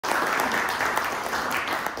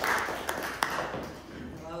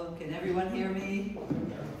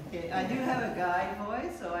I do have a guide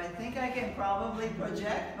voice, so I think I can probably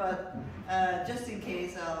project, but just in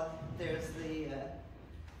case, there's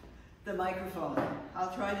the microphone.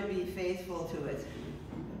 I'll try to be faithful to it.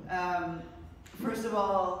 First of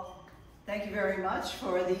all, thank you very much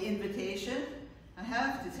for the invitation. I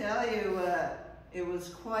have to tell you, it was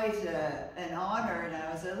quite an honor, and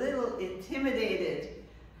I was a little intimidated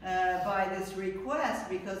by this request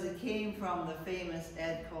because it came from the famous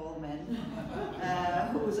Ed Coleman,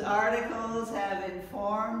 whose articles have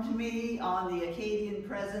informed me on the Acadian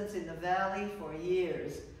presence in the valley for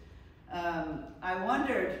years. I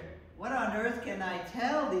wondered, what on earth can I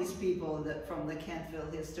tell these people from the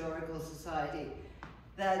Kentville Historical Society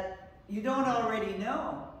that you don't already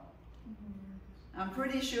know? I'm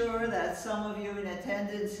pretty sure that some of you in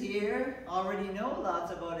attendance here already know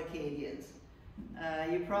lots about Acadians.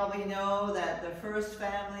 You probably know that the first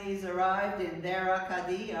families arrived in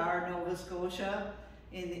Acadian, our Nova Scotia,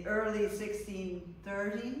 in the early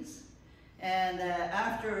 1630s. And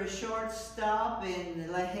after a short stop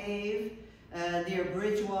in La Have, near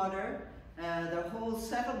Bridgewater, the whole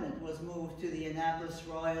settlement was moved to the Annapolis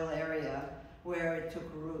Royal area where it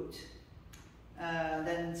took root.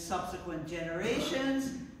 Then subsequent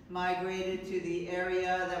generations migrated to the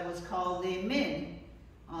area that was called Les Mines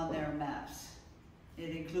on their maps.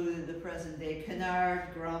 It included the present-day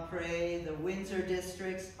Canard, Grand-Pré, the Windsor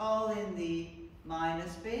districts, all in the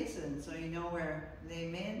Minas Basin. So you know where Les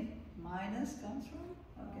Mines, Minas, comes from?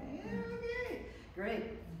 Okay, okay, great.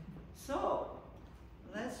 So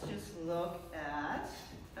let's just look at,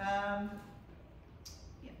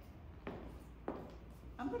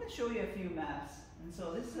 I'm going to show you a few maps. And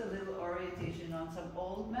so this is a little orientation on some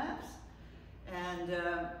old maps. And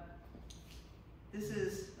this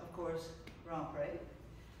is, of course, Grand-Pré.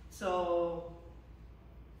 So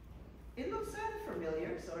it looks kind of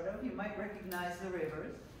familiar, sort of. You might recognize the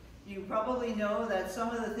rivers. You probably know that some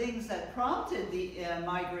of the things that prompted the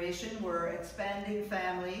migration were expanding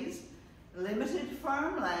families, limited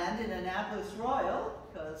farmland in Annapolis Royal,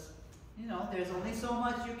 because, you know, there's only so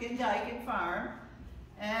much you can dike and farm,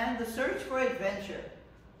 and the search for adventure,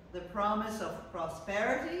 the promise of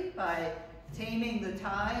prosperity by taming the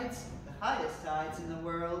tides, the highest tides in the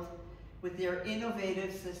world, with their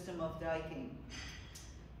innovative system of diking.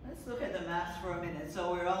 Let's look at the maps for a minute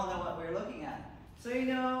so we all know what we're looking at. So you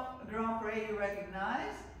know Grand-Pré you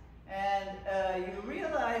recognize, and you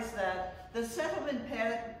realize that the settlement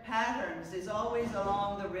patterns is always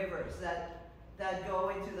along the rivers that go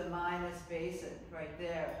into the Minas Basin, right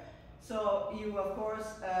there. So you of course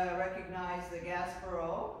recognize the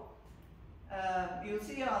Gaspereau. You'll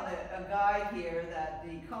see on a guide here that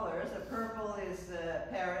the colors, the purple is the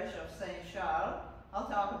parish of Saint Charles. I'll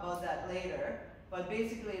talk about that later, but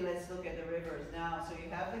basically let's look at the rivers now. So you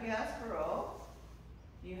have the Gaspereau,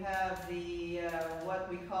 you have the what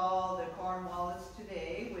we call the Cornwallis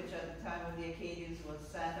today, which at the time of the Acadians was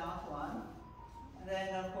Saint Antoine. And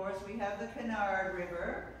then of course we have the Canard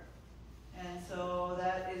River, and so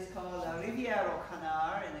that is called La Rivière au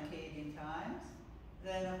Canard in Acadian times.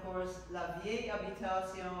 Then, of course, La Vieille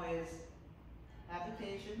Habitation is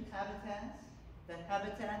habitation, habitants, the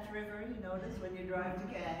Habitant River, you notice when you drive to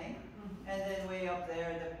Canning. And then way up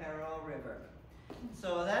there, the Perrault River.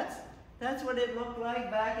 So that's what it looked like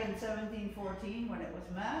back in 1714 when it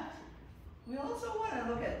was mapped. We also want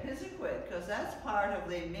to look at Pisiquid, because that's part of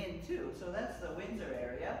Les Mines too. So that's the Windsor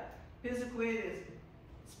area. Pisiquid is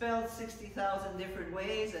spelled 60,000 different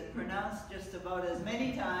ways and pronounced just about as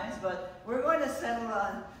many times, but we're going to settle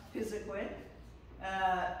on Pisiquid.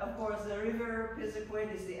 Of course, the river Pisiquid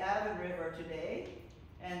is the Avon River today,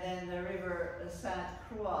 and then the river St.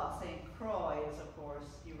 Croix is, of course,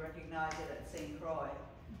 you recognize it at St. Croix.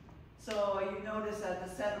 So you notice that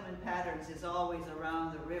the settlement patterns is always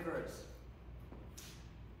around the rivers.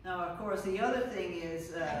 Now, of course, the other thing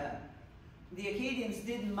is the Acadians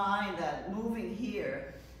didn't mind that moving here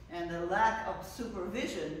and the lack of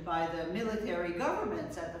supervision by the military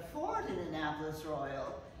governments at the fort in Annapolis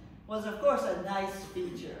Royal was, of course, a nice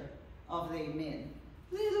feature of Les Mines.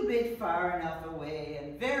 A little bit far enough away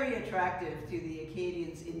and very attractive to the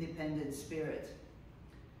Acadians' independent spirit.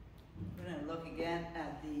 We're going to look again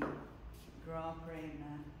at the Grand-Pré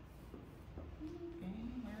map. Okay,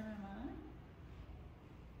 where am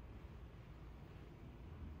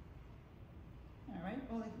I? All right,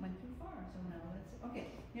 well, it went too far, so now let's, okay,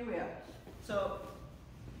 here we are. So,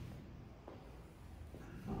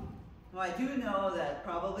 well, I do know that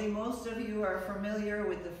probably most of you are familiar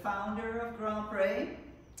with the founder of Grand-Pré.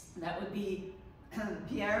 That would be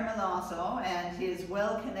Pierre Melançon and his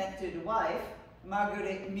well-connected wife,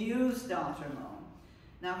 Marguerite Muse d'Entremont.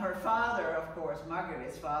 Now her father, of course,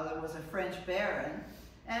 Marguerite's father, was a French baron,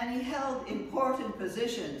 and he held important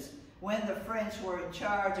positions when the French were in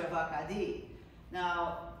charge of Acadie.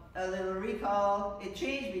 Now, a little recall, it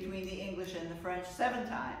changed between the English and the French 7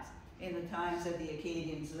 times in the times that the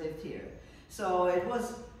Acadians lived here. So it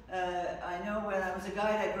was, I know when I was a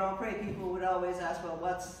guide at Grand-Pré, people would always ask, well,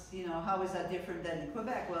 what's, you know, how is that different than in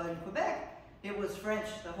Quebec? Well, in Quebec, it was French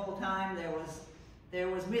the whole time. There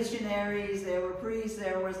was missionaries, there were priests,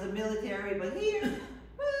 there was the military, but here,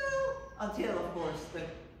 well, until, of course, the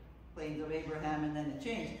Plains of Abraham, and then it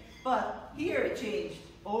changed. But here it changed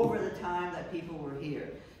over the time that people were here.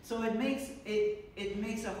 So it makes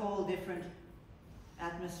a whole different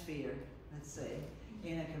atmosphere, let's say,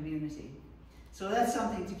 in a community. So that's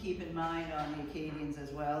something to keep in mind on the Acadians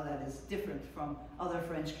as well, that is different from other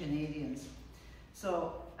French Canadians.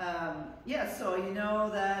 So, yes, so you know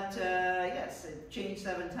that, yes, it changed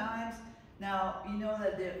 7 times. Now, you know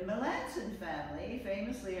that the Melanson family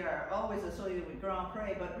famously are always associated with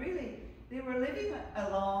Grand-Pré, but really, they were living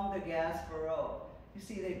along the Gasper Road. You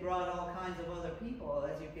see, they brought all kinds of other people,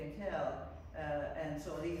 as you can tell, and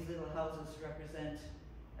so these little houses represent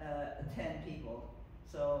 10 people.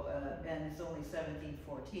 So, and it's only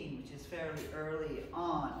 1714, which is fairly early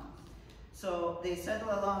on. So they settle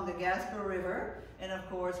along the Gasper River, and of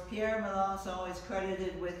course, Pierre Melanson is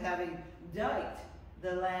credited with having diked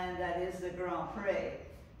the land that is the Grand-Pré.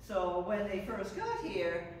 So when they first got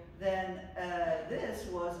here, then this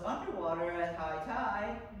was underwater at high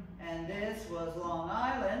tide, and this was Long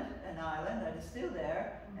Island, an island that is still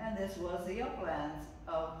there, and this was the uplands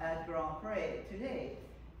at Grand-Pré today.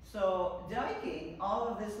 So diking all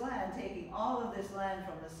of this land, taking all of this land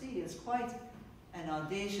from the sea, is quite an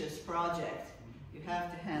audacious project. You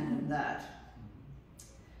have to hand them that.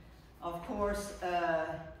 Of course,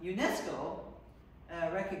 UNESCO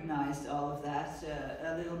recognized all of that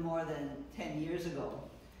a little more than 10 years ago.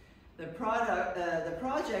 The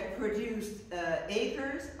project produced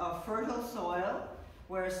acres of fertile soil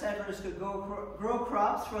where settlers could grow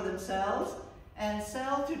crops for themselves and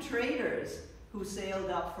sell to traders who sailed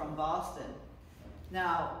up from Boston.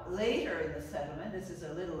 Now, later in the settlement, this is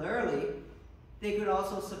a little early, they could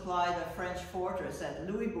also supply the French fortress at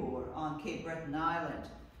Louisbourg on Cape Breton Island.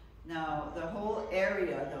 Now, the whole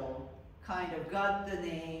area, though, kind of got the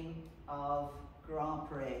name of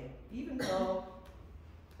Grand-Pré, even though,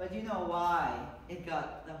 but you know why it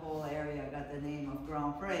got, the whole area got the name of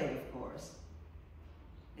Grand-Pré, of course.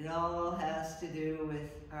 It all has to do with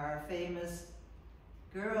our famous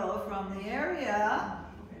girl from the area,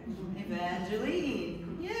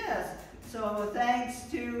 Evangeline. Yes, so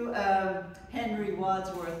thanks to Henry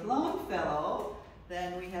Wadsworth Longfellow,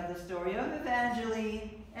 then we have the story of Evangeline,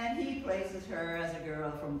 and he places her as a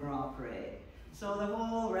girl from Grand-Pré. So the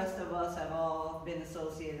whole rest of us have all been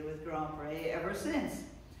associated with Grand-Pré ever since.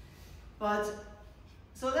 But,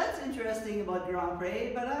 so that's interesting about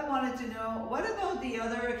Grand-Pré, but I wanted to know, what about the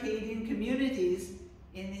other Acadian communities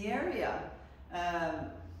in the area?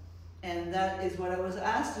 And that is what I was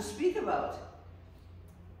asked to speak about.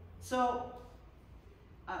 So,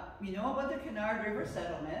 you know about the Canard River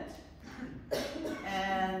settlement,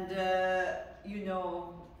 and you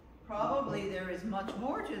know, probably there is much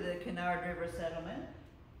more to the Canard River settlement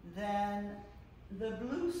than the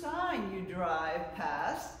blue sign you drive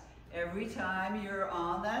past every time you're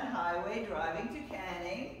on that highway driving to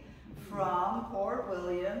Canning from Port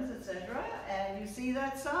Williams, etc., and you see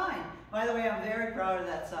that sign. By the way, I'm very proud of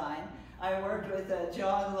that sign. I worked with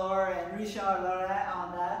John Laura and Richard Laurent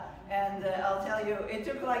on that, and I'll tell you, it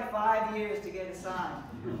took like 5 years to get a sign.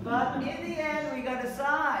 But in the end, we got a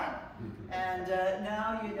sign. And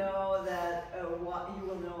now you know that, you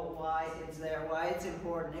will know why it's there, why it's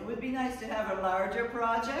important. It would be nice to have a larger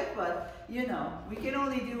project, but you know, we can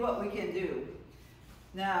only do what we can do.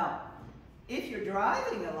 Now, if you're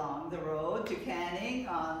driving along the road to Canning,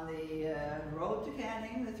 on the road to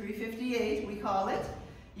Canning, the 358 we call it,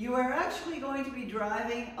 you are actually going to be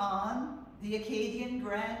driving on the Acadian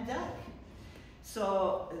Grand Dike.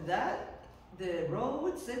 So the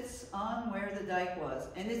road sits on where the dike was.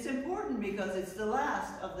 And it's important because it's the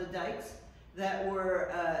last of the dikes that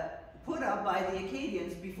were put up by the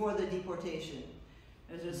Acadians before the deportation.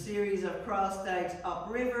 There's a series of cross dikes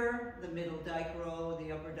upriver, the middle dike road,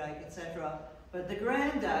 the upper dike, etc. But the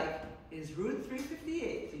Grand Dike is Route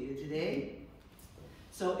 358 to you today.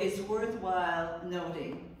 So it's worthwhile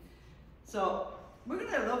noting. So we're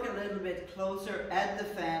going to look a little bit closer at the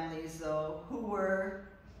families, though, who were,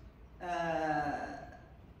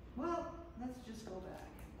 well, let's just go back.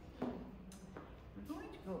 We're going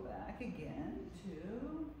to go back again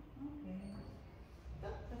to, okay,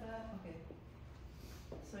 okay.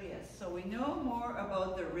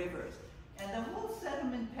 about the rivers. And the whole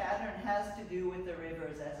settlement pattern has to do with the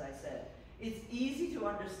rivers, as I said. It's easy to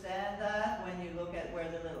understand that when you look at where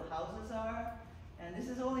the little houses are. And this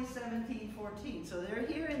is only 1714, so they're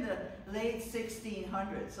here in the late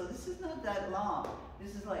 1600s. So this is not that long.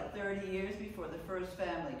 This is like 30 years before the first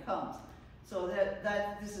family comes. So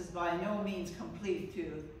this is by no means complete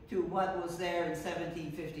to what was there in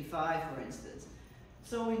 1755, for instance.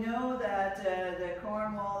 So we know that the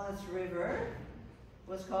Cornwallis River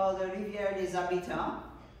was called the Rivière des Habitants,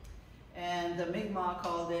 and the Mi'kmaq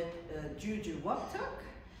called it Jujuwaptuk,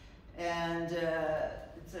 and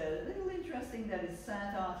it's a little interesting that it's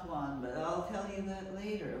Saint Antoine, but I'll tell you that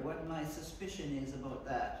later, what my suspicion is about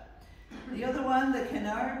that. The other one, the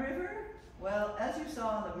Canard River, well, as you saw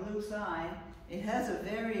on the blue sign, it has a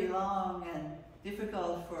very long and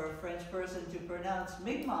difficult for a French person to pronounce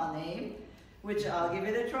Mi'kmaq name, which I'll give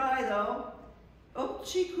it a try though.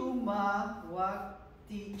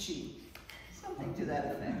 Upchikumawatichi, something to that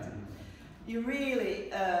effect. You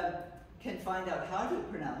really can find out how to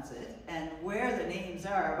pronounce it and where the names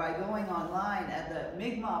are by going online at the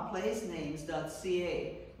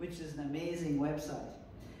mi'kmaqplacenames.ca, which is an amazing website.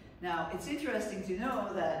 Now, it's interesting to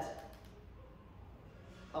know that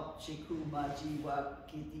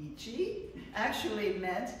Upchikumajiwakitichi actually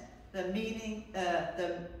meant the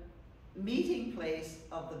meeting place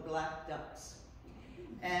of the black ducks.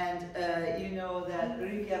 And you know that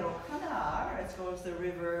Rivière-au-Canard, of course, the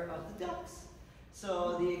river of the ducks.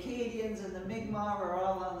 So the Acadians and the Mi'kmaq were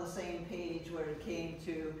all on the same page where it came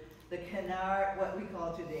to the Canard, what we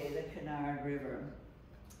call today the Canard River.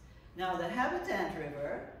 Now the Habitant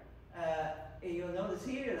River, you'll notice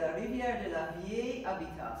here, la Rivière de la Vieille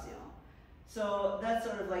Habitation. So that's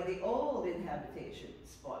sort of like the old inhabitation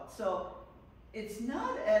spot. So it's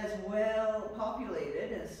not as well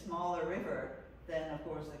populated as smaller river than, of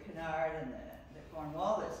course, the Canard and the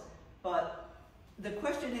Cornwallis. But the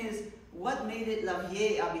question is, what made it la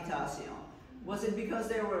Vieille Habitation? Was it because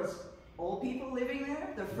there was old people living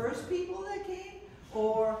there, the first people that came?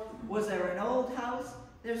 Or was there an old house?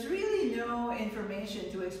 There's really no information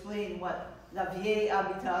to explain what la Vieille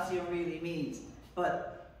Habitation really means.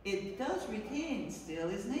 But it does retain still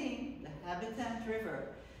its name, the Habitant River.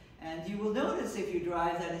 And you will notice if you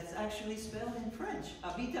drive that it's actually spelled in French,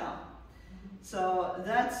 habitant. So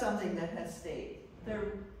that's something that has stayed. The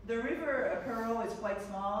river Perot is quite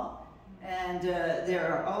small, and there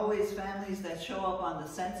are always families that show up on the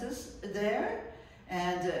census there.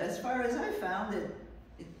 And as far as I found, it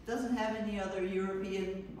doesn't have any other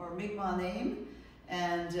European or Mi'kmaq name.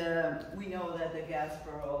 And we know that the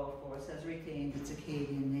Gaspereau, of course, has retained its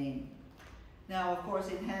Acadian name. Now, of course,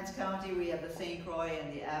 in Hants County, we have the St. Croix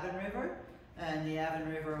and the Avon River. And the Avon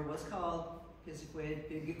River was called Pisiquid,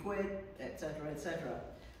 Pigiquid, etc., etc.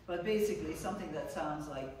 But basically, something that sounds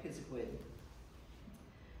like Pisiquid.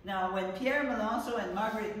 Now, when Pierre Melançon and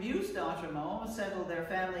Marguerite Muse d'Entremont settled their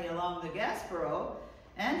family along the Gaspereau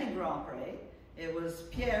and in Grand-Pré, it was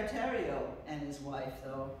Pierre Thériault and his wife,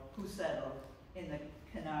 though, who settled in the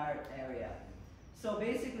Canard area. So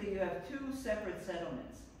basically, you have two separate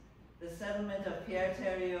settlements. The settlement of Pierre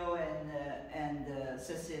Thériault and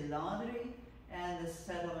Cécile Landry, and the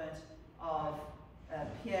settlement of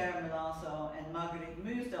Pierre Melançon and Marguerite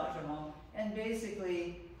Muse d'Entremont, and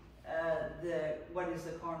basically what is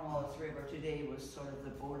the Cornwallis River today was sort of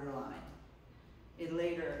the borderline. It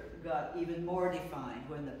later got even more defined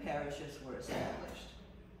when the parishes were established.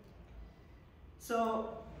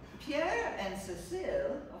 So Pierre and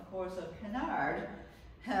Cécile, of course, of Canard,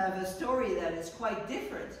 have a story that is quite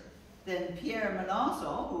different than Pierre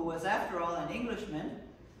Melançon, who was after all an Englishman,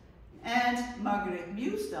 and Marguerite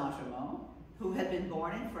Muse d'Entremont, who had been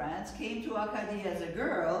born in France, came to Acadie as a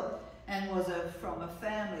girl and was from a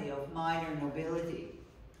family of minor nobility.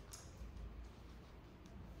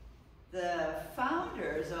 The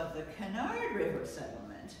founders of the Canard River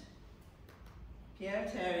settlement, Pierre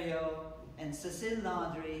Thériault and Cécile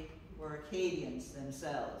Landry, were Acadians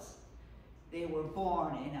themselves. They were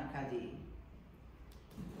born in Acadie.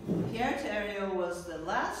 Pierre Thériault was the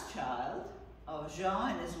last child of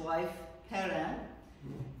Jean and his wife, Perrin,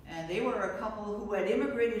 and they were a couple who had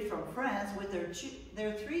immigrated from France with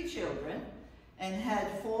their 3 children and had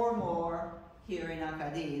 4 more here in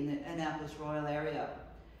Acadie, in the Annapolis Royal area.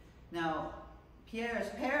 Now, Pierre's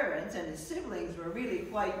parents and his siblings were really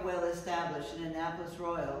quite well established in Annapolis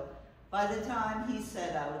Royal by the time he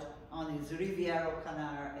set out on his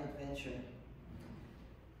Rivière-au-Canard adventure.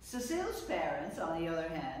 Cécile's parents, on the other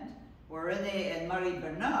hand, were René and Marie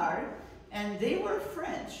Bernard, and they were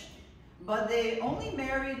French, but they only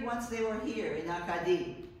married once they were here in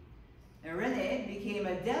Acadie. And René became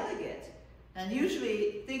a delegate And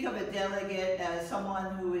usually think of a delegate as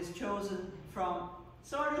someone who is chosen from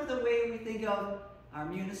sort of the way we think of our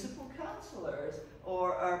municipal councillors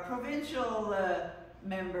or our provincial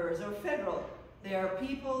members or federal. They are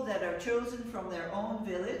people that are chosen from their own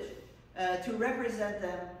village to represent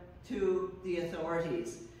them to the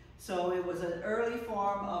authorities. So it was an early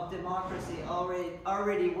form of democracy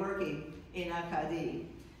already working in Acadie.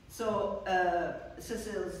 So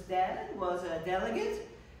Cecile's dad was a delegate,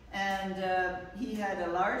 and he had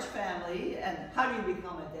a large family. And how do you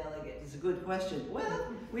become a delegate is a good question. Well,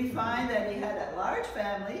 we find that he had a large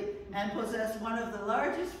family and possessed one of the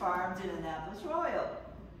largest farms in Annapolis Royal.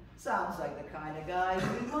 Sounds like the kind of guy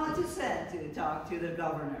we want to send to talk to the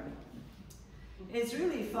governor. It's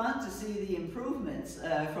really fun to see the improvements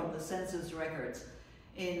from the census records.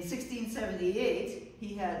 In 1678,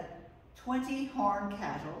 he had 20 horn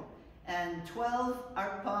cattle and 12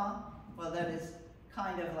 arpents, well, that is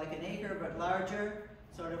kind of like an acre but larger,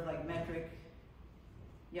 sort of like metric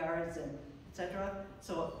yards and etc.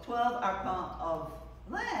 So 12 arpents of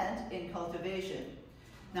land in cultivation.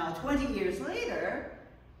 Now 20 years later,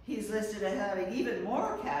 he's listed as having even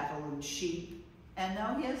more cattle and sheep, and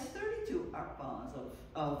now he has 32 arpents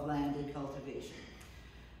of land in cultivation.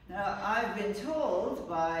 Now, I've been told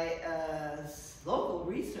by a local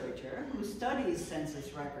researcher who studies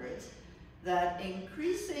census records that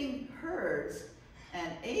increasing herds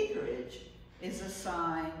and acreage is a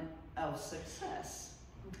sign of success.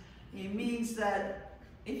 It means that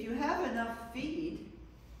if you have enough feed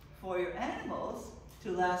for your animals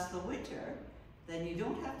to last the winter, then you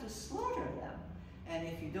don't have to slaughter them. And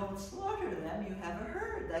if you don't slaughter them, you have a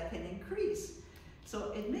herd that can increase.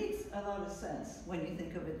 So it makes a lot of sense when you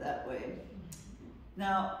think of it that way.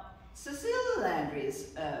 Now, Cecile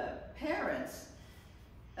Landry's parents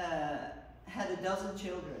had a dozen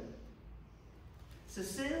children.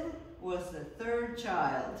 Cecile was the third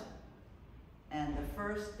child and the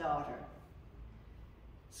first daughter.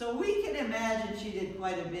 So we can imagine she did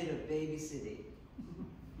quite a bit of babysitting.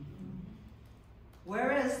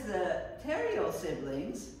 Whereas the Theriault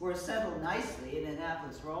siblings were settled nicely in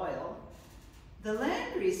Annapolis Royal, the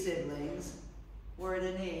Landry siblings were at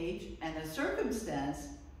an age and a circumstance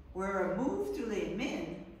where a move to Les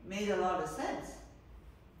Mines made a lot of sense.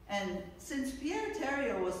 And since Pierre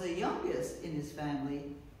Theriault was the youngest in his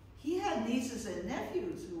family, he had nieces and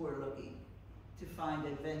nephews who were looking to find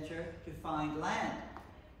adventure, to find land.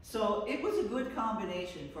 So it was a good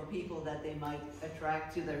combination for people that they might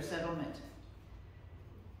attract to their settlement.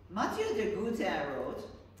 Mathieu de Goutin wrote,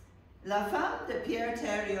 La femme de Pierre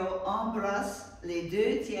Theriault embrasse les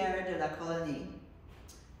deux tiers de la colonie.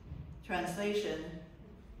 Translation,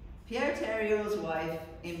 Pierre Theriault's wife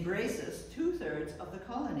embraces 2/3 of the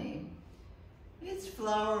colony. It's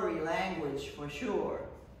flowery language for sure.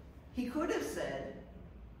 He could have said,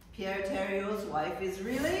 Pierre Theriault's wife is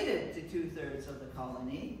related to 2/3 of the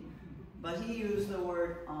colony, but he used the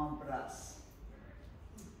word embrasse.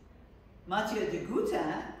 Mathieu de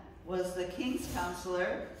Goutin was the king's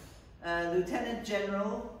counselor, lieutenant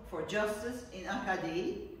general for justice in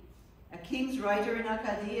Acadie, a king's writer in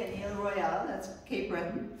Acadie and Ile Royale, that's Cape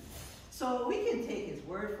Breton. So we can take his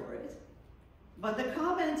word for it. But the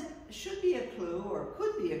comment should be a clue, or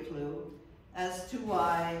could be a clue, as to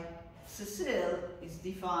why Cecile is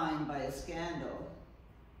defined by a scandal.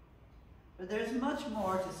 But there's much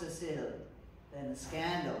more to Cecile than a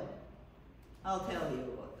scandal. I'll tell you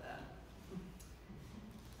about that.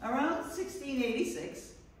 Around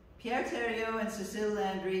 1686, Pierre Theriault and Cecile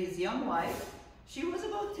Landry, his young wife, she was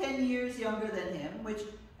about 10 years younger than him, which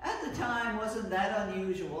at the time wasn't that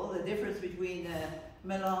unusual. The difference between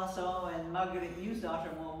Melançon and Marguerite Muse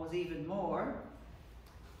d'Entremont was even more.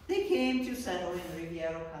 They came to settle in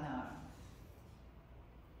Rivière-au-Canard.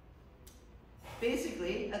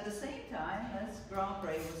 Basically, at the same time as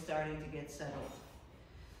Grand-Pré was starting to get settled.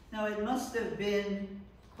 Now, it must have been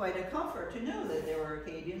quite a comfort to know that there were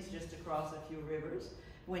Acadians just across a few rivers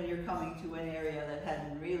when you're coming to an area that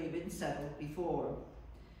hadn't really been settled before.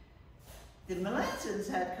 The Melancons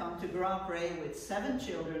had come to Grand-Pré with 7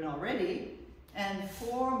 children already, and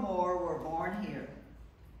 4 more were born here.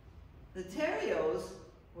 The Theriaults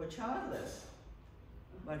were childless.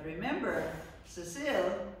 But remember,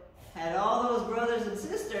 Cecile had all those brothers and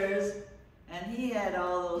sisters, and he had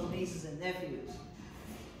all those nieces and nephews.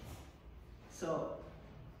 So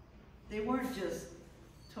they weren't just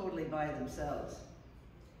totally by themselves.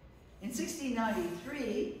 In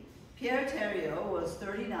 1693, Pierre Theriault was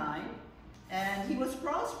 39, and he was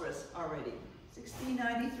prosperous already.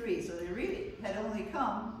 1693, so they really had only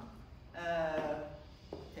come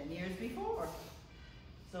 10 years before.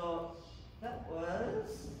 So that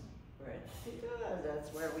was Right.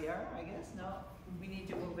 That's where we are, I guess. No, we need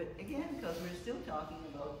to move it again because we're still talking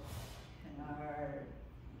about Canard,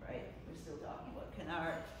 right? We're still talking about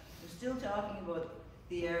Canard. We're still talking about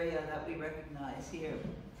the area that we recognize here.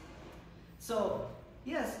 So,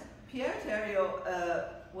 yes, Pierre Thériault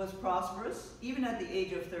was prosperous, even at the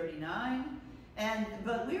age of 39,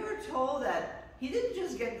 but we were told that he didn't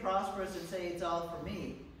just get prosperous and say, it's all for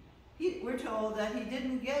me. We're told that he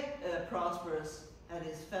didn't get prosperous at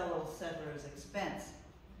his fellow settlers' expense.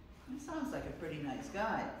 He sounds like a pretty nice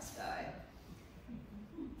guy, this guy.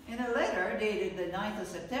 In a letter dated the 9th of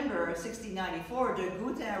September 1694, de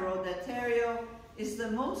Goutin wrote that Thériault is the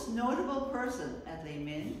most notable person at Les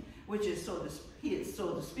Mines, which is, he is,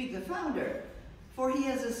 so to speak, the founder, for he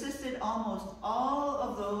has assisted almost all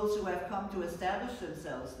of those who have come to establish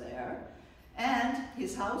themselves there, and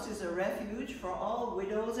his house is a refuge for all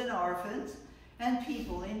widows and orphans and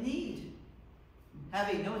people in need.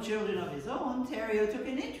 Having no children of his own, Thériault took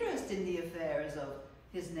an interest in the affairs of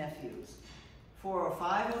his nephews. 4 or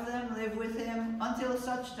 5 of them lived with him until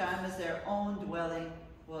such time as their own dwelling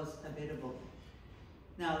was habitable.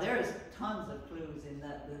 Now, there's tons of clues in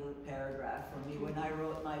that little paragraph for me when I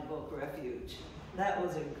wrote my book, Refuge. That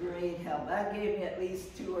was a great help. That gave me at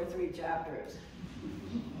least 2 or 3 chapters.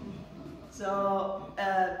 So,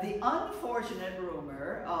 the unfortunate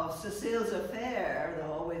rumor of Cecile's affair,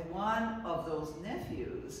 though, with one of those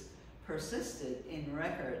nephews persisted in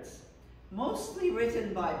records, mostly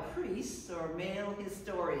written by priests or male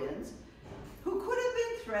historians who could have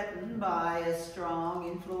been threatened by a strong,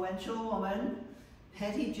 influential woman,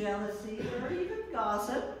 petty jealousy, or even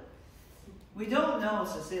gossip. We don't know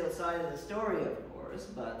Cecile's side of the story, of course,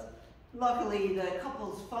 but luckily the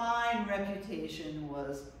couple's fine reputation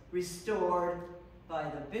was restored by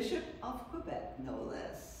the Bishop of Quebec, no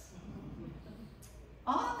less.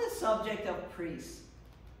 On the subject of priests,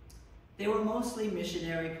 they were mostly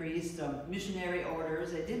missionary priests, missionary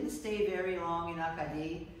orders. They didn't stay very long in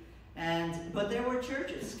Acadie, but there were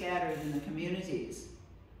churches scattered in the communities,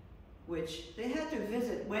 which they had to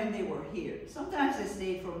visit when they were here. Sometimes they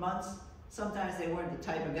stayed for months. Sometimes they weren't the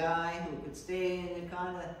type of guy who could stay and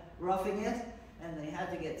kind of roughing it, and they had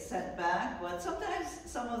to get sent back, but sometimes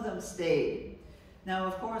some of them stayed. Now,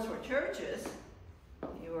 of course, for churches,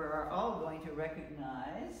 you are all going to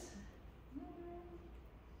recognize,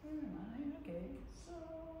 where am I? Okay, so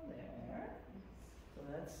there. So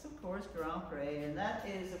that's, of course, Grand-Pré, and that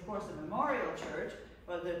is, of course, a memorial church,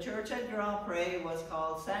 but the church at Grand-Pré was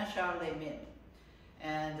called Saint-Charles-les-Mines.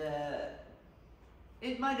 And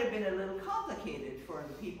it might have been a little complicated for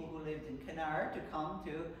the people who lived in Canard to come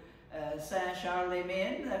to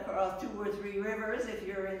Saint-Charles-les-Mines, across 2 or 3 rivers if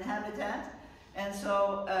you're an inhabitant. And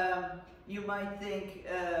so you might think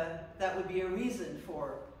that would be a reason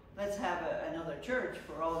for, let's have another church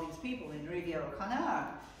for all these people in Rivière-au-Canard.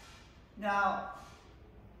 Now,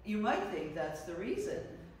 you might think that's the reason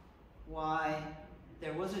why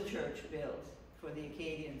there was a church built for the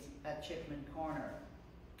Acadians at Chipman Corner.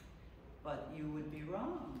 But you would be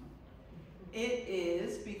wrong. It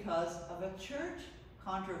is because of a church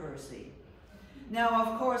controversy. Now,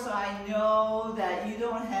 of course, I know that you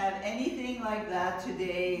don't have anything like that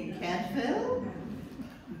today in Kentville,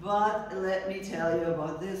 but let me tell you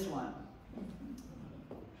about this one.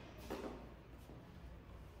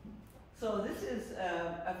 So this is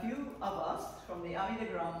a few of us from the Ami de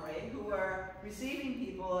Grand-Pré who are receiving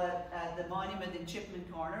people at the monument in Chipman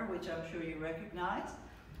Corner, which I'm sure you recognize.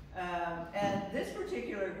 And this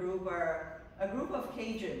particular group are a group of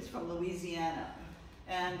Cajuns from Louisiana.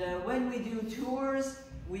 And when we do tours,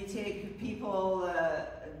 we take people,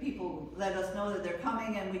 people let us know that they're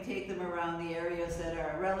coming, and we take them around the areas that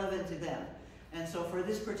are relevant to them. And so for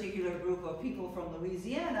this particular group of people from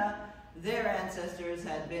Louisiana, their ancestors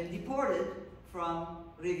had been deported from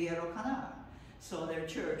Rivière-au-Canard. So their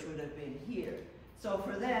church would have been here. So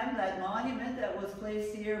for them, that monument that was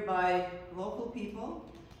placed here by local people,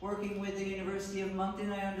 working with the University of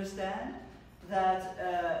Moncton, I understand,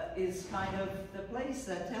 that is kind of the place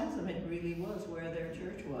that tells them it really was where their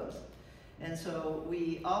church was. And so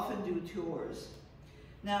we often do tours.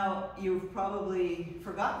 Now, you've probably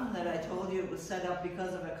forgotten that I told you it was set up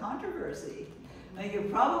because of a controversy. Now, you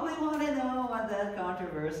probably want to know what that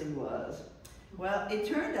controversy was. Well, it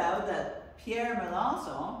turned out that Pierre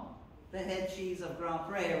Melançon, the head cheese of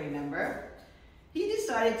Grand-Pré, remember, he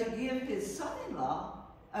decided to give his son-in-law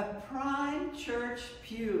a prime church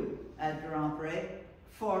pew at Grand-Pré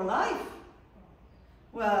for life.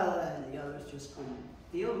 Well, the others just couldn't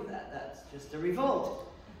deal with that. That's just a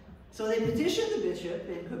revolt. So they petitioned the bishop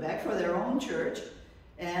in Quebec for their own church,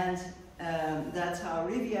 and that's how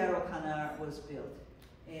Rivière-au-Canard was built.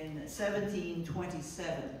 in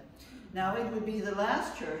 1727. Now it would be the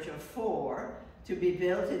last church of 4 to be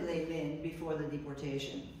built in Les Mines before the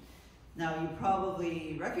deportation. Now you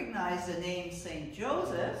probably recognize the name St.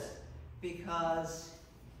 Joseph's because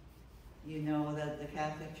you know that the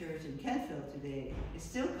Catholic Church in Kentville today is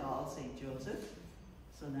still called St. Joseph.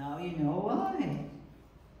 So now you know why.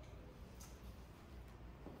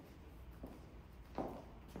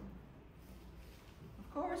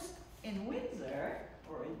 Of course, in Windsor,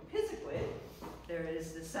 or in Pisiquid, there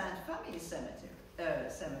is the Sainte Famille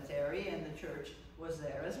cemetery, and the church was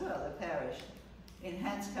there as well, the parish. In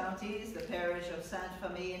Hants counties, the parish of Sainte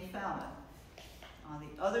Famille in Falmouth. On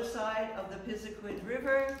the other side of the Pisiquid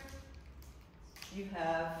River, you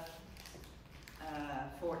have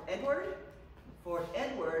Fort Edward. Fort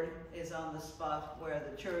Edward is on the spot where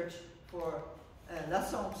the church for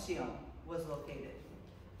l'Assomption was located.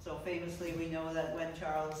 So famously, we know that when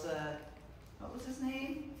Charles, what was his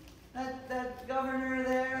name? That governor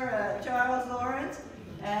there, Charles Lawrence,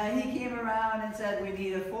 he came around and said, we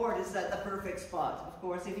need a fort. Is that the perfect spot? Of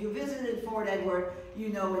course, if you visited Fort Edward, you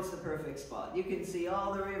know it's the perfect spot. You can see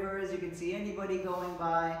all the rivers, you can see anybody going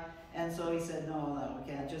by. And so he said, no,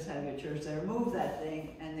 we can't just have your church there. Move that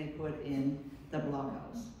thing, and they put in the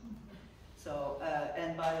blockhouse. So,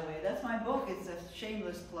 and by the way, that's my book. It's a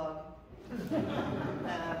shameless plug.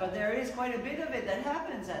 But there is quite a bit of it that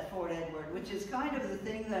happens at Fort Edward, which is kind of the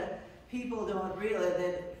thing that people don't realize,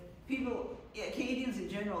 that people, Acadians in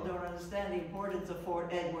general, don't understand the importance of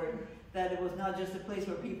Fort Edward, that it was not just a place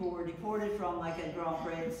where people were deported from, like at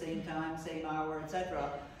Grand-Pré at the same time, same hour, etc.,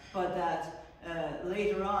 but that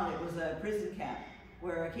later on it was a prison camp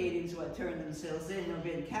where Acadians who had turned themselves in or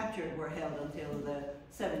been captured were held until the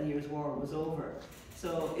 7 Years' War was over.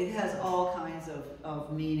 So it has all kinds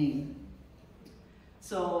of meaning.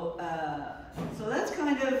 So, so that's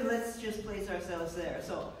kind of, let's just place ourselves there.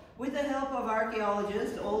 So with the help of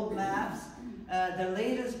archaeologists, old maps, the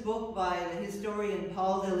latest book by the historian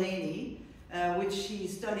Paul Delaney, which he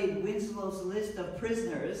studied Winslow's list of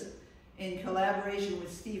prisoners in collaboration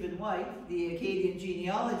with Stephen White, the Acadian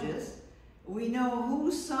genealogist, we know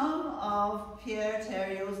who some of Pierre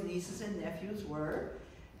Thériault's nieces and nephews were,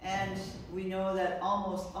 and we know that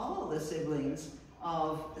almost all the siblings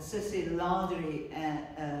of Cécile Landry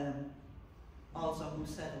also who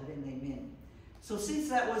settled in Les Mines. So since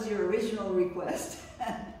that was your original request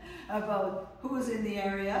about who's in the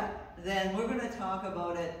area, then we're going to talk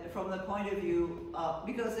about it from the point of view,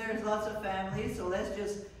 because there's lots of families, so let's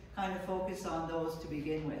just kind of focus on those to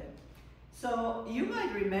begin with. So you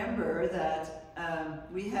might remember that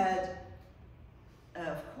we had,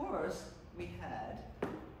 of course, we had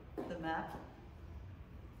the map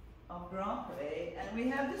of Grand-Pré, and we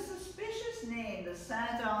have this suspicious name, the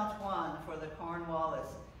Saint-Antoine for the Cornwallis.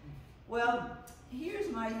 Well, here's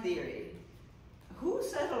my theory. Who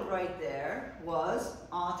settled right there was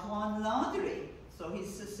Antoine Landry, so he's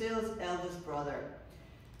Cécile's eldest brother.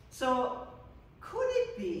 So could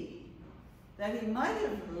it be that he might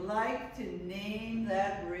have liked to name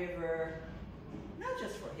that river, not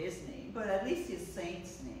just for his name, but at least his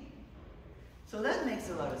saint's name? So that makes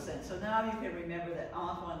a lot of sense. So now you can remember that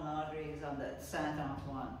Antoine Landry is on the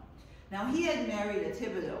Saint-Antoine. Now he had married a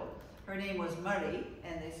Thibodeau. Her name was Marie,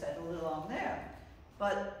 and they settled along there.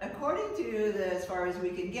 But according to as far as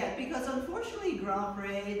we can get, because unfortunately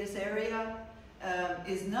Grand-Pré, this area,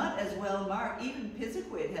 is not as well marked. Even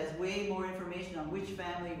Pisiquid has way more information on which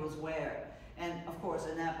family was where. And of course,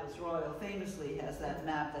 Annapolis Royal famously has that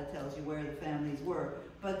map that tells you where the families were.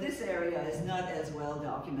 But this area is not as well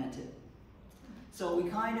documented. So we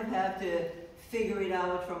kind of have to figure it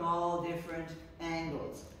out from all different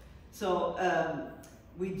angles. So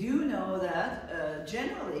we do know that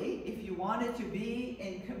generally, if you wanted to be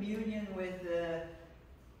in communion with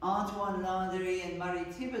Antoine Landry and Marie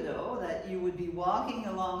Thibodeau, that you would be walking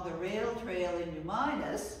along the rail trail in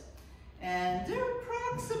Numinus, and they're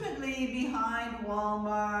approximately behind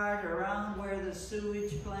Walmart, around where the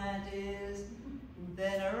sewage plant is.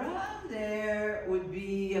 Then around there would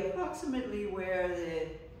be approximately where the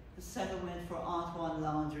settlement for Antoine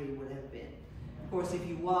Landry would have been. Of course, if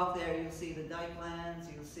you walk there, you'll see the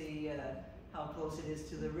dykelands, you'll see how close it is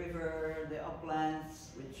to the river, the uplands,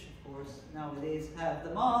 which of course nowadays have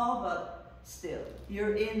them all, but still,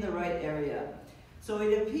 you're in the right area. So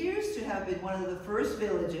it appears to have been one of the first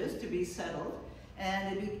villages to be settled,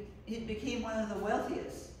 and it became one of the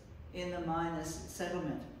wealthiest in the Minas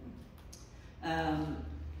settlement. The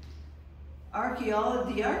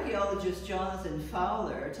archaeologist Jonathan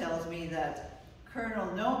Fowler tells me that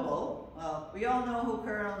Colonel Noble, well, we all know who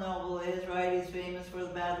Colonel Noble is, right? He's famous for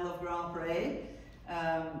the Battle of Grand-Pré.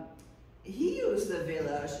 he used the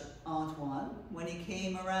village Antoine when he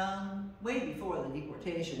came around way before the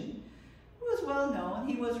deportation. He was well known.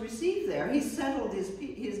 He was received there. He settled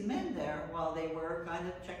his men there while they were kind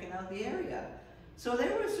of checking out the area. So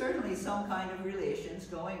there was certainly some kind of relations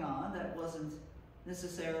going on that wasn't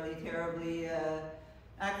necessarily terribly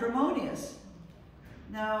acrimonious.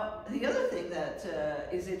 Now, the other thing that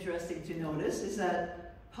is interesting to notice is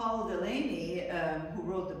that Paul Delaney, who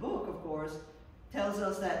wrote the book, of course, tells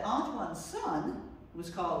us that Antoine's son, who was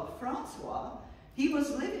called Francois, he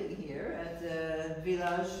was living here at the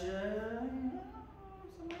village,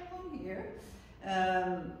 somewhere along here,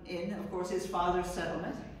 in, of course, his father's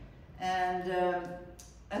settlement. And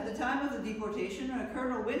at the time of the deportation,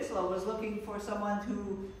 Colonel Winslow was looking for someone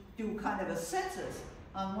to do kind of a census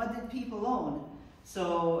on what did people own.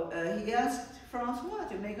 So he asked Francois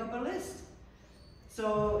to make up a list.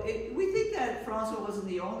 So we think that Francois wasn't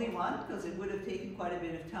the only one, because it would have taken quite a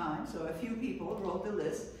bit of time. So a few people wrote the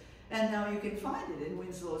list, and now you can find it in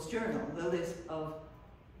Winslow's journal, the list of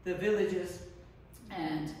the villages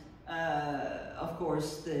and, of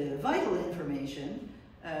course, the vital information.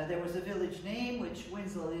 There was a village name, which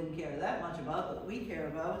Winslow didn't care that much about, but we care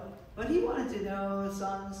about. But he wanted to know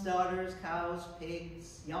sons, daughters, cows,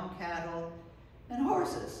 pigs, young cattle, and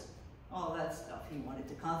horses. All that stuff he wanted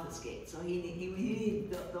to confiscate. So he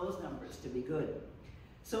needed those numbers to be good.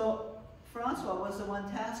 So Francois was the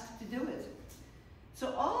one tasked to do it.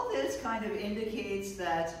 So all this kind of indicates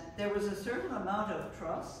that there was a certain amount of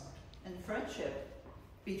trust and friendship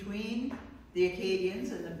between the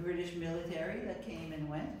Acadians and the British military that came and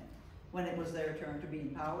went when it was their turn to be in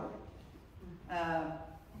power.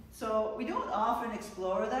 So we don't often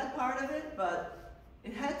explore that part of it, but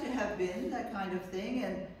it had to have been that kind of thing.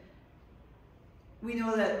 And we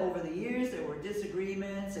know that over the years there were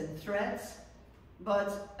disagreements and threats,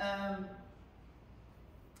 but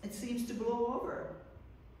it seems to blow over.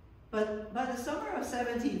 But by the summer of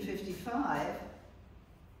 1755,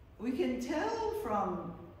 we can tell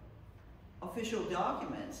from official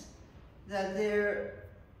documents that the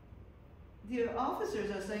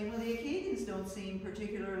officers are saying, well, the Acadians don't seem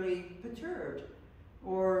particularly perturbed,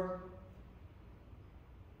 or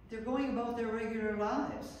they're going about their regular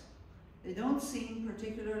lives. They don't seem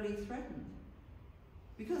particularly threatened,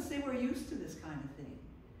 because they were used to this kind of thing.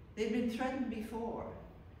 They'd been threatened before.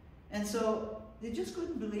 And so they just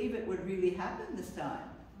couldn't believe it would really happen this time.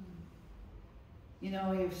 You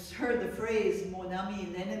know, you've heard the phrase, mon ami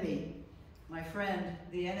l'ennemi, my friend,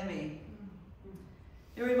 the enemy.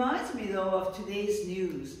 It reminds me, though, of today's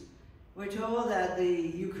news. We're told that the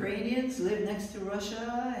Ukrainians live next to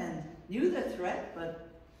Russia and knew the threat, but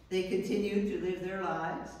they continued to live their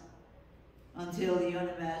lives until the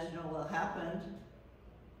unimaginable happened.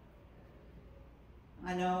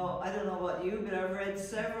 I don't know about you, but I've read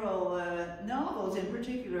several novels in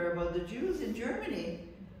particular about the Jews in Germany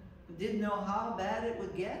who didn't know how bad it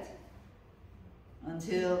would get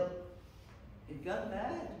until it got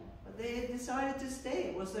bad. But they had decided to stay.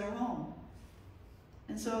 It was their home.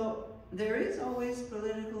 And so there is always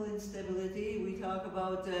political instability. We talk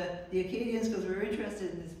about the Acadians because we're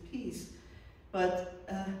interested in this peace. But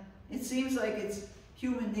it seems like it's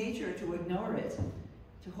human nature to ignore it,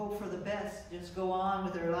 to hope for the best, just go on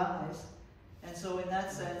with their lives. And so in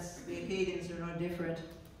that sense, the Acadians are no different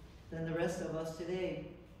than the rest of us today.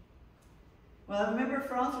 Well, remember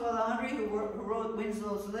Francois Landry, who wrote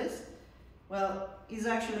Winslow's list? Well, he's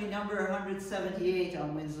actually number 178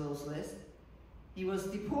 on Winslow's list. He was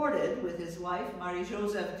deported with his wife,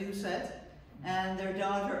 Marie-Joseph Doucet, and their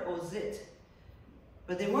daughter, Ozit.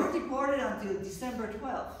 But they weren't deported until December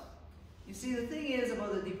 12th. You see, the thing is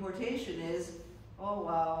about the deportation is, oh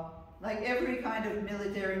wow, like every kind of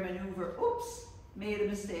military maneuver, oops, made a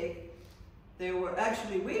mistake. There were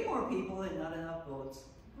actually way more people and not enough boats.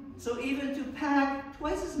 So even to pack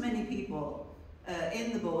twice as many people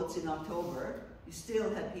in the boats in October, you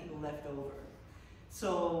still had people left over.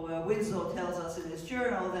 So Winslow tells us in his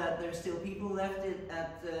journal that there's still people left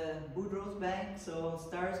at Boudreaux's Bank, so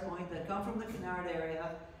Stars Point, that come from the Canard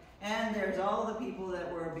area. And there's all the people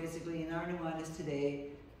that were basically in Arnouanis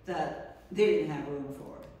today that they didn't have room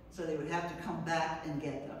for. So they would have to come back and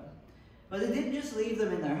get them. But they didn't just leave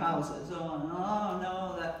them in their houses. Oh,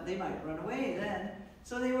 no, that they might run away then.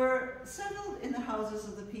 So they were settled in the houses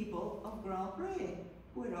of the people of Grand-Pré,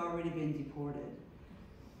 who had already been deported.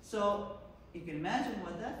 So you can imagine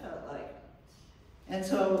what that felt like. And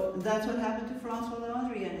so that's what happened to Francois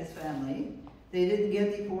Landry and his family. They didn't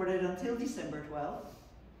get deported until December 12th.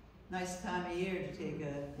 Nice time of year to take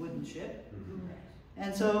a wooden ship.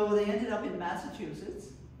 And so they ended up in Massachusetts.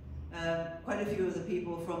 Quite a few of the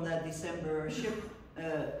people from that December ship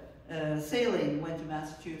sailing went to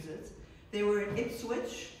Massachusetts. They were in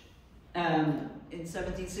Ipswich in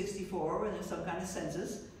 1764 when there's some kind of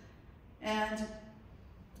census. And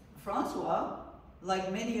Francois,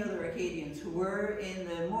 like many other Acadians who were in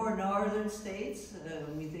the more northern states,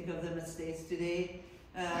 when we think of them as states today,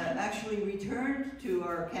 actually returned to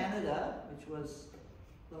our Canada, which was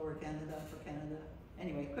Lower Canada for Canada,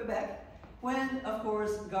 anyway, Quebec, when, of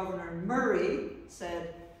course, Governor Murray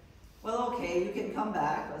said, well, okay, you can come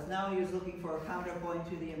back, because now he was looking for a counterpoint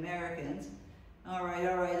to the Americans. All right,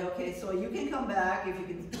 okay, so you can come back if you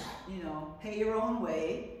can, you know, pay your own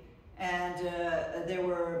way. And there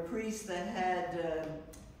were priests that had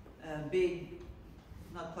big,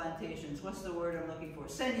 not plantations, what's the word I'm looking for?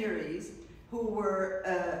 Seigneuries,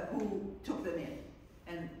 who took them in.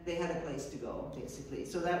 And they had a place to go, basically.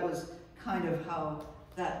 So that was kind of how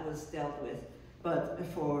that was dealt with. But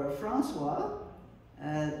for Francois,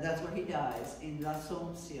 that's where he dies, in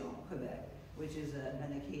L'Assomption, Quebec, which is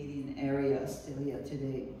an Acadian area still yet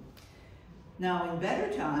today. Now, in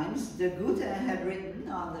better times, de Goutin had written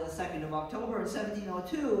on the 2nd of October in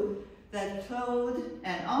 1702 that Claude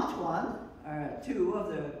and Antoine are two of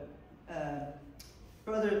the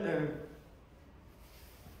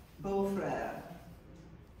beaux-frères,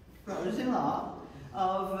 brothers-in-law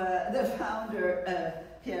of the founder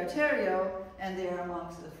Pierre Thériault, and they are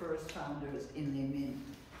amongst the first founders in Les Mines.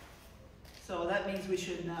 So that means we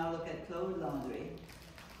should now look at Claude Landry,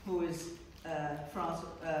 who is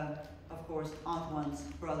of course, Antoine's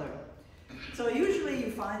brother. So usually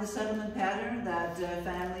you find the settlement pattern that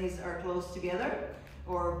families are close together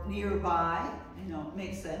or nearby. You know,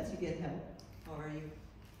 makes sense. You get help, or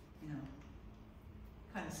you know,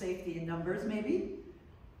 kind of safety in numbers, maybe.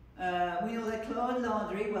 We know that Claude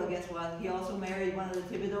Landry, well, guess what? He also married one of the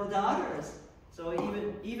Thibodeau daughters. So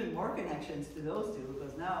even more connections to those two,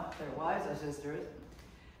 because now their wives are sisters.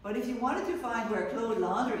 But if you wanted to find where Claude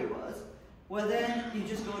Landry was, well, then you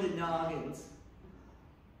just go to Noggins.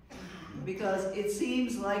 Because it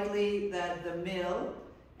seems likely that the mill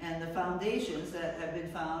and the foundations that have been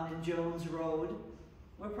found in Jones Road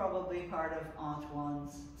were probably part of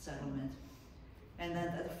Antoine's settlement. And then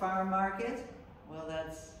at the farm market, well,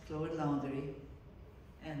 that's Claude Landry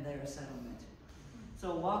and their settlement.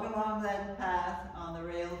 So walk along that path on the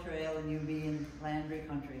rail trail and you'll be in Landry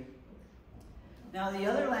country. Now the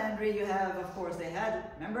other Landry you have, of course, they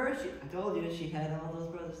had, remember, I told you she had all those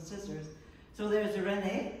brothers and sisters. So there's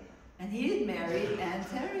René, and he had married Anne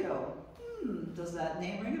Thériault. Does that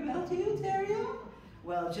name ring a bell to you, Thériault?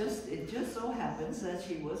 Well, it just so happens that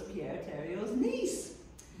she was Pierre Thériault's niece.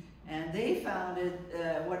 And they founded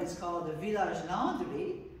what is called the Village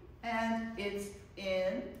Landry, and it's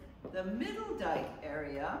in the Middle Dike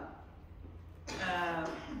area.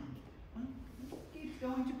 Keeps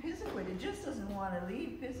going to Pisiquid. It just doesn't want to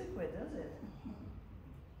leave Pisiquid, does it?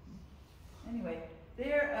 Anyway,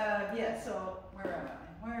 there, yeah, so where am I?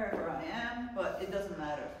 Wherever I am, but it doesn't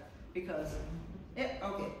matter because, yeah,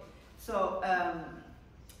 okay. So,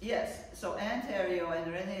 yes, so Anne Thériault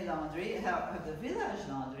and René Landry have the Village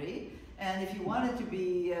Landry, and if you wanted to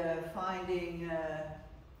be finding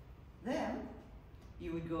them,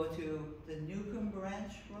 you would go to the Newcomb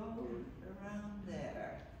Branch Road around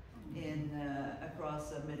there,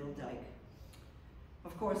 across the Middle Dike.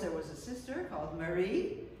 Of course, there was a sister called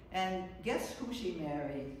Marie, and guess who she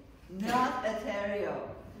married? Not a Thériault.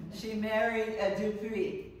 She married a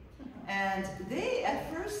Dupuis. And they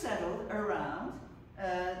at first settled around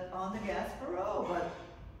on the Gaspereau, but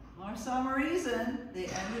for some reason, they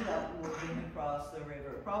ended up moving across the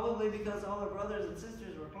river. Probably because all the brothers and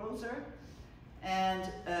sisters were closer. And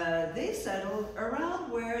they settled around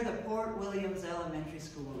where the Port Williams Elementary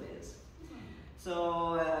School is.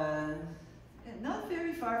 So, not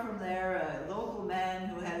very far from there, a local man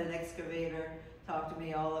who had an excavator talked to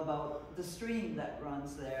me all about the stream that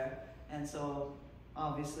runs there. And so,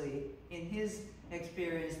 obviously, in his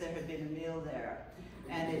experience, there had been a mill there.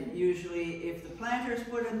 And it usually, if the planters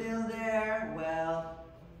put a mill there, well,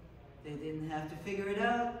 they didn't have to figure it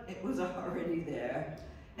out. It was already there.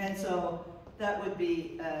 And so, that would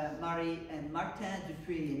be Marie and Martin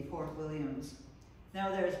Dupuis in Port Williams. Now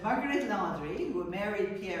there's Marguerite Landry, who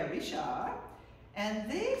married Pierre Richard, and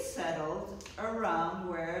they settled around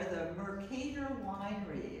where the Mercator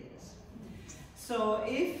Winery is. So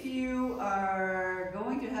if you are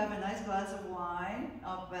going to have a nice glass of wine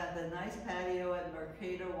up at the nice patio at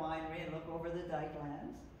Mercator Winery and look over the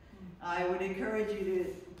Dykelands, I would encourage you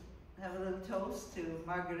to have a little toast to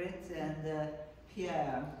Marguerite and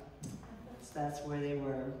Pierre. That's where they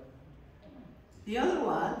were. The other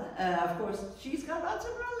one, of course, she's got lots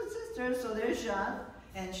of brothers and sisters, so there's Jeanne,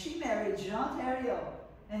 and she married Jean Thériault.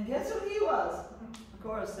 And guess who he was? Of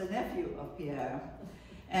course, the nephew of Pierre.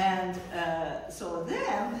 And so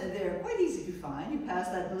they're quite easy to find. You pass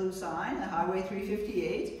that blue sign, Highway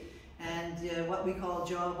 358, and what we call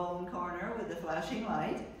Jawbone Corner with the flashing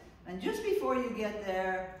light. And just before you get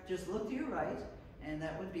there, just look to your right, and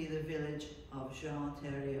that would be the village of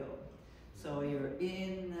Jean-Thériault. So you're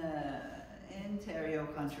in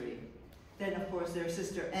Thériault country. Then, of course, their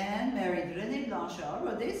sister Anne married René Blanchard.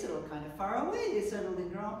 Well, they settled kind of far away. They settled in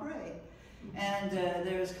Grand-Pré. And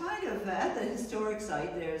there's kind of, at the historic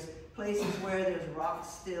site, there's places where there's rocks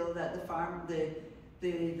still that the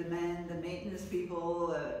maintenance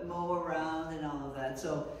people mow around and all of that.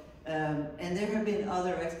 So, and there have been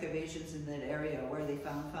other excavations in that area where they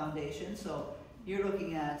found foundations. So you're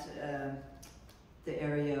looking at the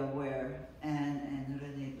area where Anne and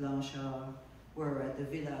René Blanchard were at the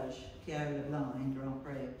village Pierre-le-Blanc in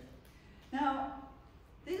Grand-Pré. Now,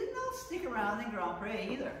 they did not stick around in Grand-Pré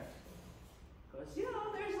either. Because, you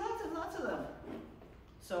know, there's lots and lots of them.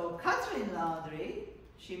 So Catherine Landry,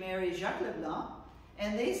 she married Jacques Leblanc,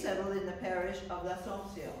 and they settled in the parish of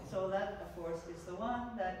l'Assomption. So that, of course, is the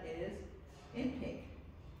one that is in pink.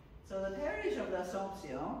 So the parish of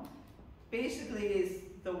l'Assomption basically is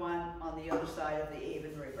the one on the other side of the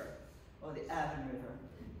Avon River, or the Avon River.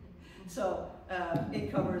 So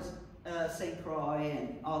it covers St. Croix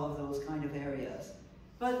and all of those kind of areas.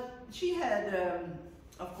 But she had,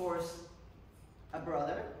 of course, a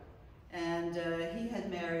brother, and he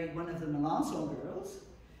had married one of the Melançon girls,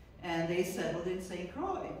 and they settled in St.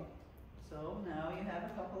 Croix. So now you have a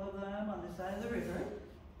couple of them on the side of the river.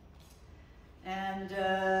 And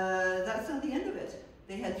that's not the end of it.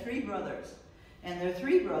 They had 3 brothers. And their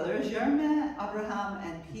 3 brothers, Germain, Abraham,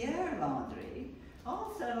 and Pierre Landry,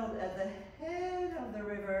 all settled at the head of the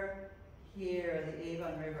river here, the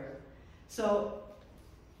Avon River. So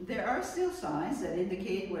there are still signs that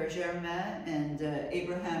indicate where Germain and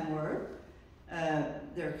Abraham were.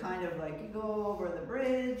 They're kind of like, you go over the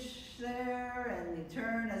bridge there, and you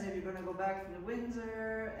turn as if you're going to go back to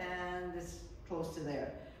Windsor, and it's close to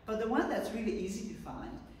there. But the one that's really easy to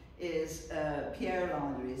find is Pierre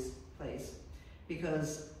Landry's place,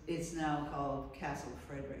 because it's now called Castle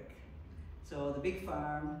Frederick. So the big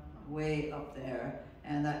farm way up there,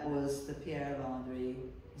 and that was the Pierre Landry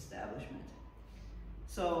establishment.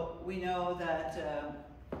 So we know that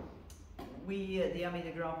we at the Ami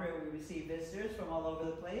de Grand-Pré, we receive visitors from all over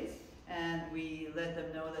the place, and we let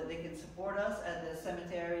them know that they can support us at the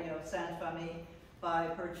cemetery of Sainte-Famille by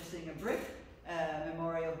purchasing a brick,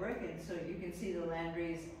 memorial brick, and so you can see the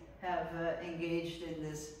Landrys have engaged in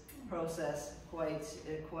this process quite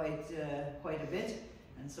a bit,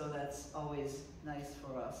 and so that's always nice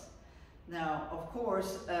for us. Now, of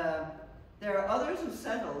course, there are others who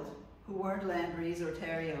settled who weren't Landrys or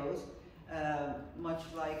Thériauts, much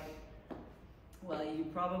like, well, you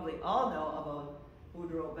probably all know about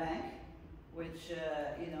Boudreau Bank, which,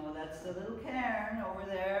 you know, that's the little cairn over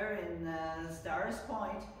there in Stars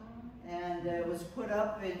Point, and it was put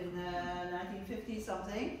up in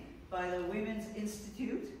 1950-something by the Women's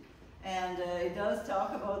Institute, and it does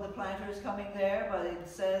talk about the planters coming there, but it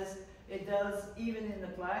says, it does, even in the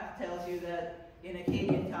plaque, tells you that in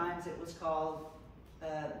Acadian times it was called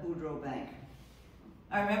Boudreau Bank.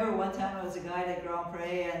 I remember one time I was a guide at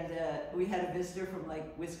Grand-Pré, and we had a visitor from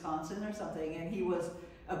like Wisconsin or something, and he was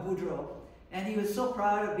a Boudreau. And he was so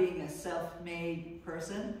proud of being a self-made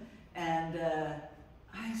person. And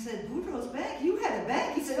I said, Boudreau's Bank? You had a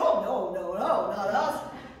bank? He said, oh, no, not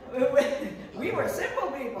us. We were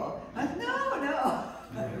simple people. I said, no.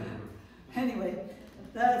 Anyway,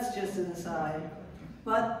 that's just an aside.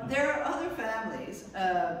 But there are other families,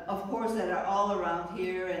 of course, that are all around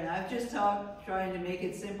here, and I've just trying to make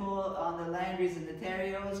it simple on the Landrys and the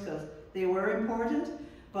Thériauts because they were important,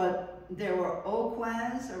 but there were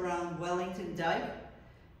Aucoins around Wellington Dyke,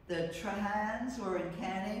 the Trahans were in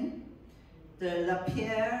Canning, the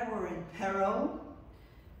Lapierre were in Perrot,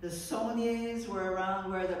 the Sauniers were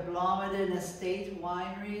around where the Blomidon Estate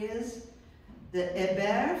winery is, the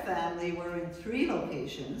Hébert family were in 3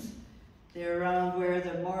 locations. They're around where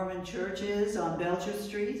the Mormon church is on Belcher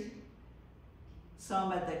Street,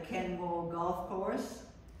 some at the Kentville golf course,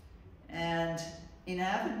 and in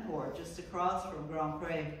Avonport, just across from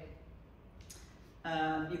Grand-Pré.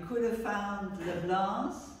 You could have found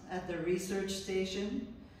Leblancs at the research station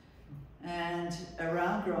and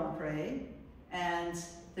around Grand-Pré, and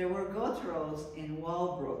there were Gautreaux in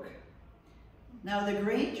Walbrook. Now the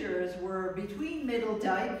Grangers were between Middle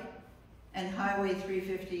Dyke and Highway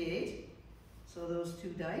 358, so those 2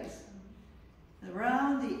 dikes.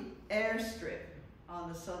 Around the airstrip on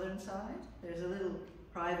the southern side, there's a little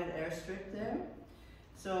private airstrip there.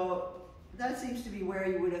 So that seems to be where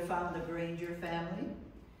you would have found the Granger family.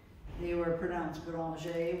 They were pronounced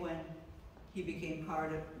Granger when he became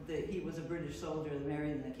part of he was a British soldier that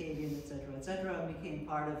married an Acadian, etc., and became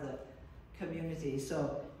part of the community.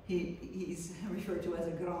 So he's referred to as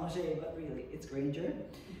a Granger, but really it's Granger.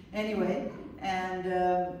 Anyway,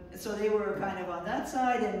 and so they were kind of on that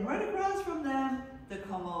side, and right across from them, the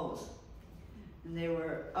Comeaus. And they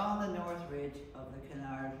were on the north ridge of the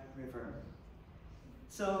Canard River.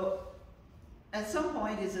 So at some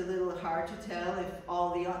point it's a little hard to tell if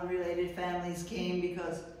all the unrelated families came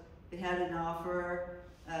because they had an offer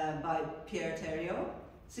by Pierre Thériault.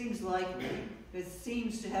 Seems likely. It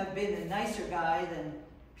seems to have been a nicer guy than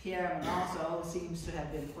Pierre Manonceau. Seems to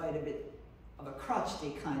have been quite a bit of a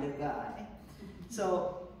crotchety kind of guy.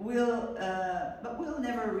 So but we'll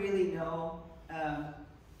never really know.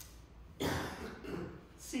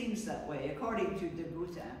 Seems that way, according to de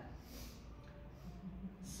Boutin.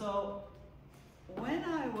 So when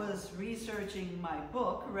I was researching my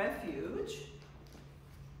book, Refuge,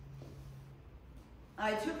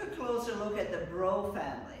 I took a closer look at the Bro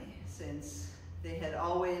family, since they had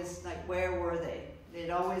always, like, where were they? They'd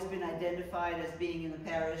always been identified as being in the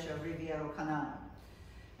parish of Rivière-au-Canal.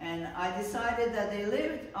 And I decided that they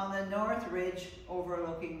lived on the north ridge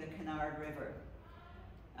overlooking the Canard River.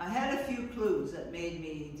 I had a few clues that made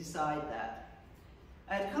me decide that.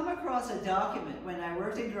 I'd come across a document when I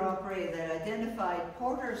worked in Grand-Pré that identified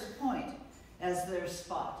Porter's Point as their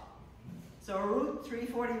spot. So Route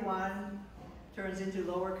 341 turns into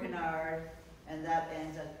Lower Canard, and that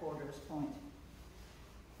ends at Porter's Point.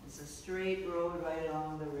 It's a straight road right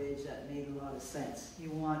along the ridge that made a lot of sense. You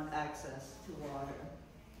want access to water.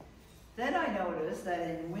 Then I noticed that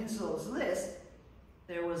in Winslow's list,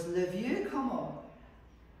 there was Le Vieux Comeau,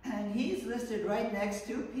 and he's listed right next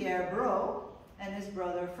to Pierre Bro and his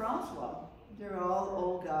brother Francois. They're all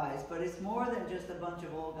old guys, but it's more than just a bunch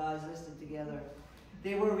of old guys listed together.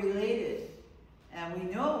 They were related, and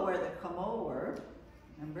we know where the Comeau were.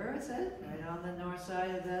 Remember I said? Right on the north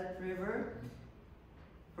side of that river,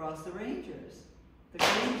 across the Rangers, the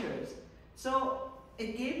Grangers. So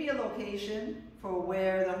it gave me a location for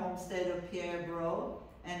where the homestead of Pierre Bro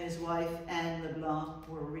and his wife Anne Leblanc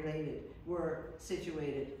were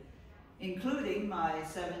situated, including my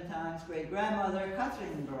 7 times great-grandmother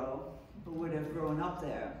Catherine Bro, who would have grown up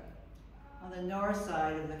there, on the north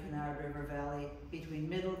side of the Canard River Valley between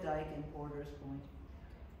Middle Dyke and Porter's Point.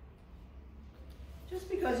 Just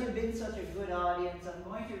because you've been such a good audience, I'm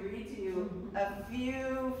going to read to you a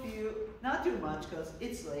few, not too much because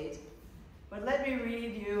it's late, but let me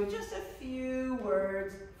read you just a few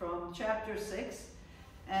words from chapter 6.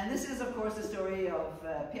 And this is, of course, the story of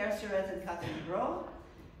Pierre Surette and Catherine Bro.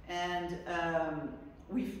 And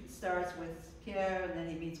starts with Pierre, and then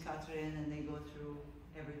he meets Catherine, and they go through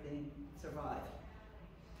everything, survive.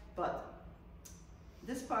 But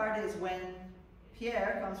this part is when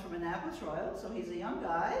Pierre comes from Annapolis Royal, so he's a young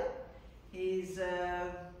guy. He's,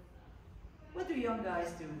 what do young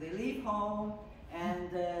guys do? They leave home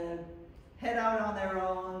and head out on their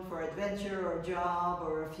own for adventure or job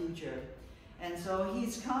or a future. And so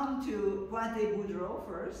he's come to Pointe-Boudreau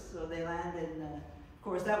first, so they land in, of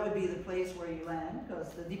course that would be the place where you land,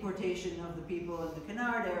 because the deportation of the people in the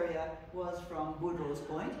Canard area was from Boudreau's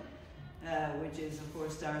Point, which is of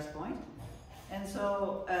course Stars Point. And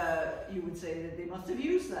so you would say that they must have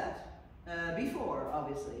used that before,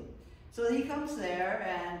 obviously. So he comes there,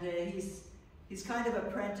 and he's kind of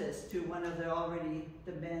apprentice to one of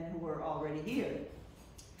the men who were already here.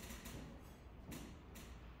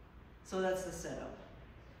 So that's the setup.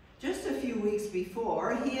 Just a few weeks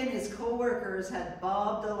before, he and his co-workers had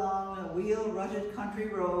bobbed along a wheel-rutted country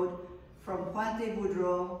road from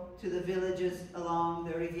Pointe-Boudreau to the villages along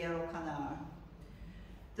the Rivière-au-Canard.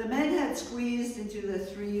 The men had squeezed into the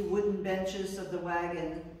 3 wooden benches of the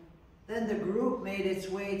wagon. Then the group made its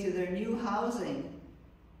way to their new housing,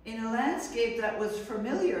 in a landscape that was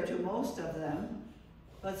familiar to most of them,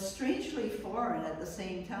 but strangely foreign at the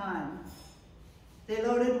same time. They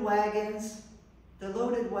loaded wagons. The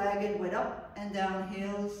loaded wagon went up and down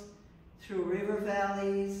hills, through river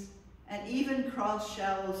valleys, and even crossed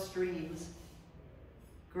shallow streams.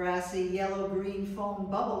 Grassy yellow-green foam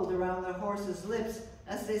bubbled around the horses' lips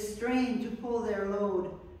as they strained to pull their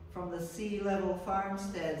load from the sea-level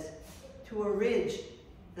farmsteads to a ridge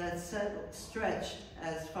that stretched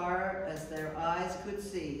as far as their eyes could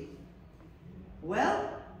see. Well,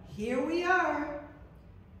 here we are.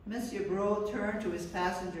 Monsieur Bro turned to his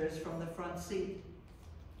passengers from the front seat.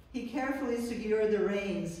 He carefully secured the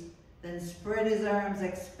reins, then spread his arms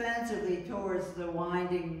expansively towards the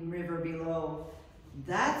winding river below,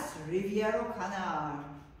 That's Riviero Canard.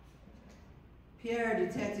 Pierre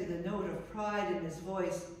detected a note of pride in his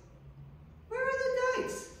voice. Where are the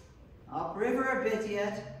dikes? Upriver a bit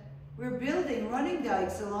yet. We're building running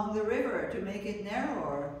dikes along the river to make it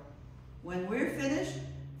narrower. When we're finished,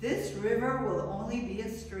 this river will only be a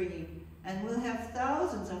stream, and we'll have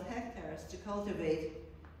thousands of hectares to cultivate.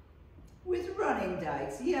 With running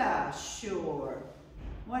dikes, yeah, sure.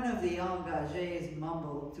 One of the engagés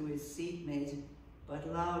mumbled to his seatmate,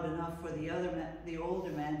 but loud enough for the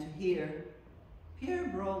older man to hear. Pierre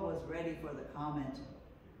Bro was ready for the comment.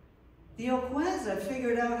 The Aucoins have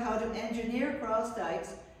figured out how to engineer cross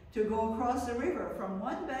dikes to go across the river from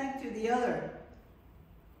one bank to the other.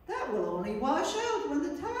 That will only wash out when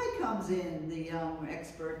the tide comes in, the young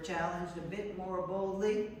expert challenged a bit more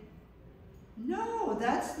boldly. No,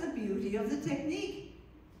 that's the beauty of the technique.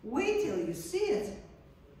 Wait till you see it.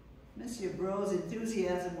 Monsieur Bro's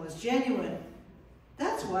enthusiasm was genuine.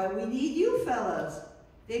 That's why we need you fellas.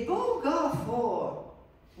 They both got for.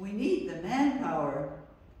 We need the manpower.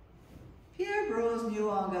 Pierre Bro's new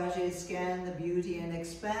engagés scanned the beauty and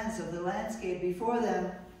expanse of the landscape before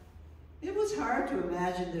them. It was hard to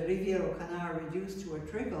imagine the Riviero Canard reduced to a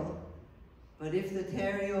trickle, but if the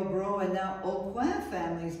Thériault, Bro, and now Aucoin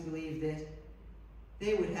families believed it,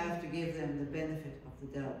 they would have to give them the benefit of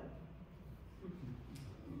the doubt.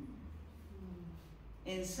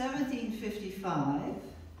 In 1755,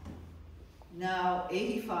 now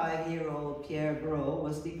 85-year-old Pierre Bro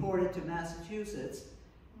was deported to Massachusetts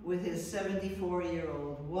with his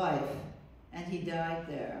 74-year-old wife, and he died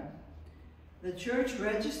there. The church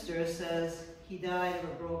register says he died of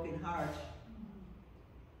a broken heart.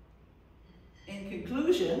 In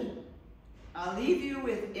conclusion, I'll leave you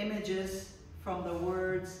with images from the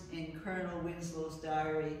words in Colonel Winslow's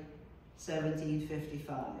diary,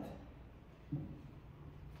 1755.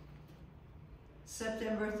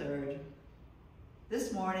 September 3rd.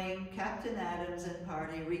 This morning, Captain Adams and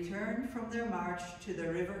party returned from their march to the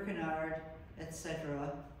River Canard,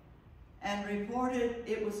 etc., and reported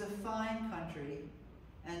it was a fine country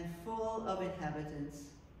and full of inhabitants,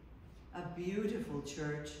 a beautiful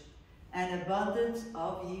church, an abundance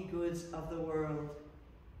of ye goods of the world,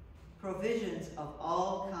 provisions of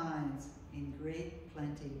all kinds in great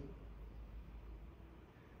plenty.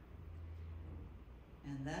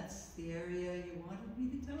 And that's the area you wanted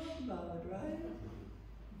me to talk about, right?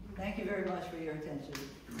 Thank you very much for your attention.